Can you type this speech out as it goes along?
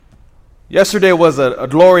Yesterday was a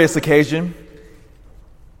glorious occasion.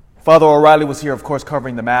 Father O'Reilly was here, of course,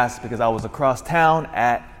 covering the Mass because I was across town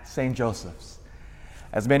at St. Joseph's.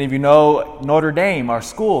 As many of you know, Notre Dame, our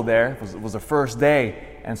school there, was the first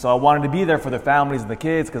day. And so I wanted to be there for the families and the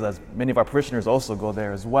kids because many of our parishioners also go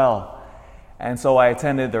there as well. And so I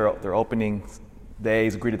attended their opening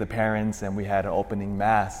days, greeted the parents, and we had an opening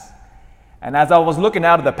Mass. And as I was looking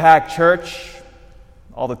out of the packed church,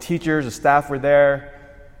 all the teachers, the staff were there,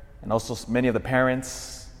 and also many of the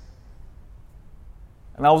parents.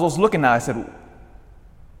 And I was just looking at it, I said,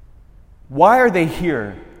 why are they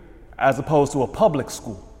here as opposed to a public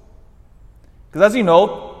school? Because as you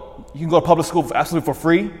know, you can go to public school absolutely for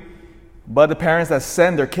free, but the parents that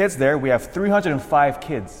send their kids there, we have 305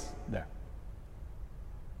 kids there.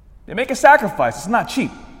 They make a sacrifice. It's not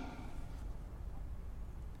cheap.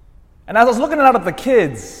 And as I was looking out at the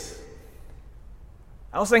kids,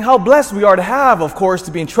 I was saying how blessed we are to have, of course,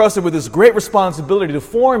 to be entrusted with this great responsibility to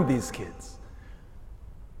form these kids.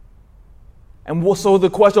 And so the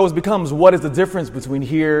question always becomes, what is the difference between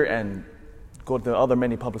here and go to the other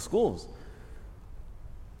many public schools?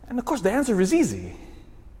 And of course, the answer is easy.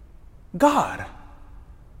 God.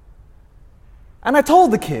 And I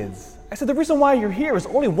told the kids, I said, the reason why you're here is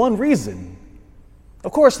only one reason.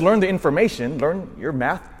 Of course, learn the information, learn your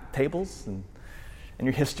math tables and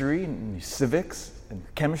your history and your civics and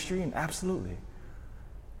chemistry, and absolutely.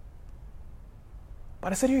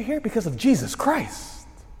 But I said, you're here because of Jesus Christ.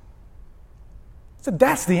 I said,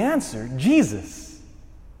 that's the answer, Jesus.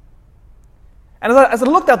 And as I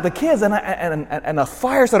looked at the kids, and a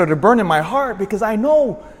fire started to burn in my heart, because I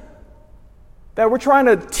know that we're trying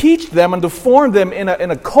to teach them and to form them in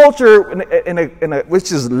a culture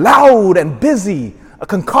which is loud and busy, a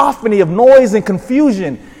cacophony of noise and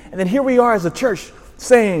confusion. And then here we are as a church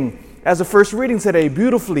saying, as the first reading today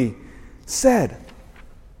beautifully said,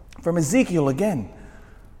 from Ezekiel again,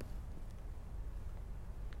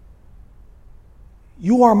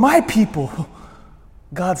 you are my people,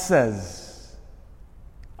 God says.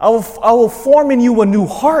 I will form in you a new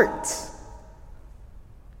heart.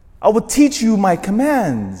 I will teach you my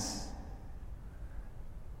commands.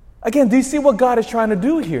 Again, do you see what God is trying to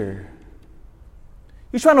do here?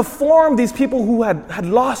 He's trying to form these people who had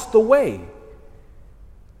lost the way.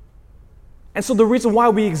 And so the reason why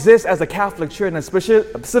we exist as a Catholic Church, and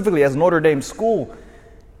specifically as Notre Dame School,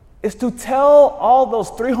 is to tell all those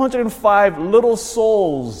 305 little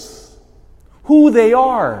souls who they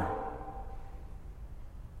are.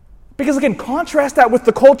 Because again, contrast that with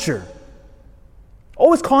the culture.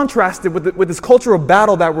 Always contrast it with this cultural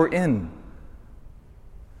battle that we're in.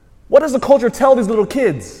 What does the culture tell these little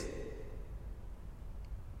kids?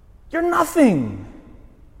 You're nothing.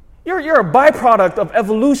 You're a byproduct of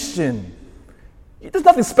evolution. There's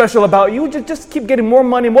nothing special about you. Just keep getting more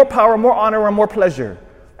money, more power, more honor, and more pleasure.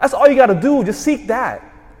 That's all you got to do. Just seek that.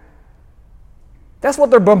 That's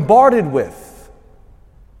what they're bombarded with.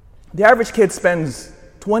 The average kid spends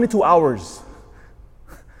 22 hours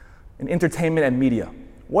in entertainment and media.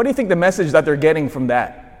 What do you think the message that they're getting from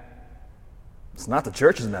that? It's not the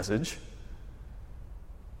church's message.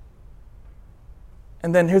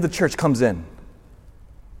 And then here the church comes in.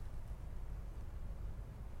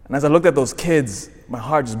 And as I looked at those kids, my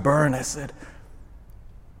heart just burned. I said,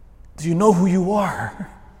 do you know who you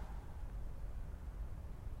are?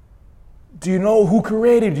 Do you know who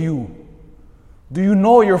created you? Do you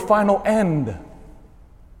know your final end?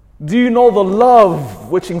 Do you know the love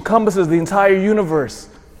which encompasses the entire universe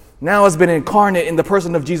now has been incarnate in the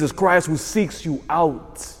person of Jesus Christ who seeks you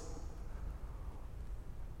out?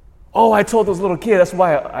 Oh, I told those little kids, that's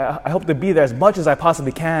why I hope to be there as much as I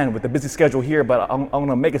possibly can with the busy schedule here, but I'm going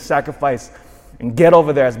to make a sacrifice and get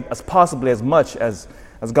over there as possibly as much as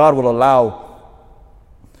God will allow.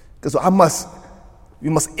 Because we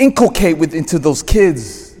must inculcate into those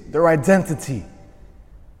kids their identity,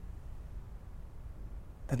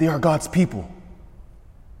 that they are God's people.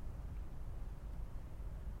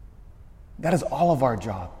 That is all of our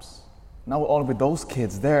jobs. Not only with those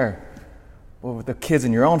kids there, but with the kids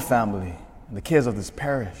in your own family and the kids of this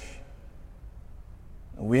parish.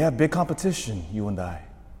 We have big competition, you and I.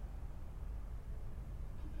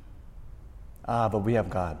 But we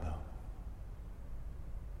have God, though.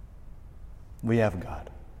 We have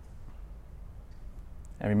God.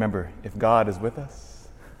 And remember, if God is with us,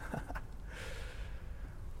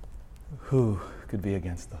 who could be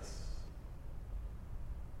against us?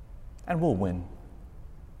 And we'll win.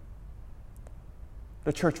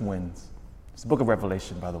 The church wins. It's the book of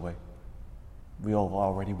Revelation, by the way. We all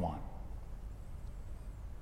already won.